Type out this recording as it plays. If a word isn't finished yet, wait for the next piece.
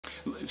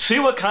see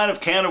what kind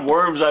of can of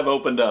worms I've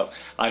opened up.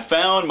 I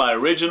found my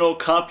original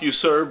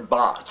CompuServe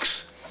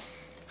box.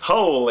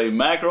 Holy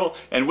mackerel.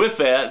 And with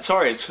that,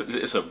 sorry,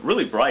 it's a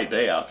really bright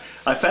day out.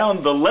 I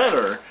found the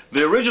letter,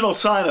 the original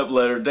sign-up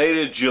letter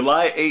dated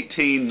July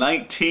 18,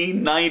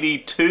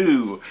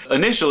 1992.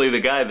 Initially, the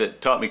guy that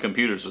taught me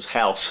computers was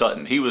Hal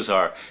Sutton. He was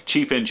our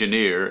chief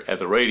engineer at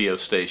the radio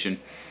station.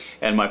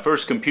 And my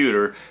first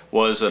computer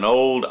was an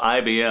old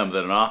IBM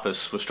that an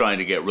office was trying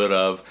to get rid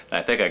of.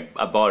 I think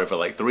I bought it for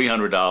like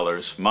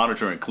 $300,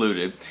 monitor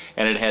included,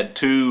 and it had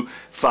two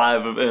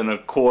 5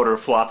 1/4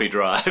 floppy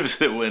drives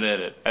that went in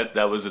it.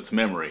 That was its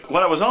memory.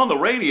 When I was on the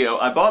radio,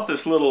 I bought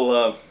this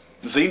little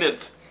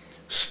Zenith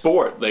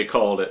Sport, they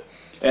called it.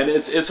 And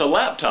it's a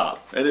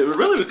laptop. And it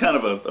really was kind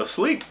of a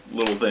sleek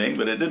little thing,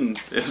 but it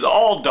was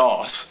all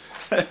DOS.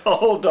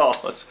 All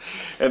DOS.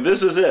 And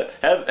this is it.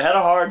 Had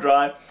a hard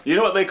drive. You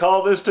know what they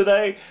call this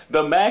today?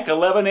 The Mac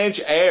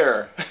 11-inch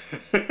Air.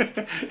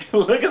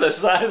 Look at the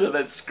size of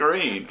that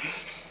screen.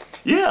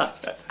 Yeah,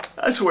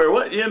 I swear,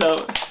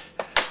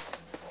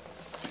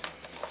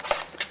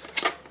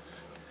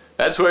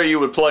 that's where you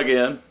would plug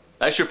in.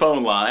 That's your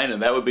phone line, and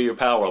that would be your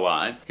power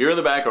line. Here in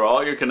the back are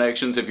all your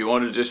connections if you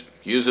wanted to just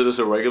use it as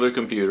a regular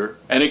computer.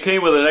 And it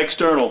came with an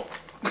external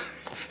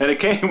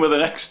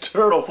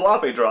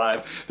floppy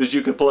drive that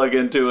you could plug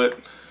into it.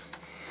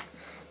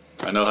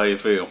 I know how you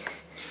feel.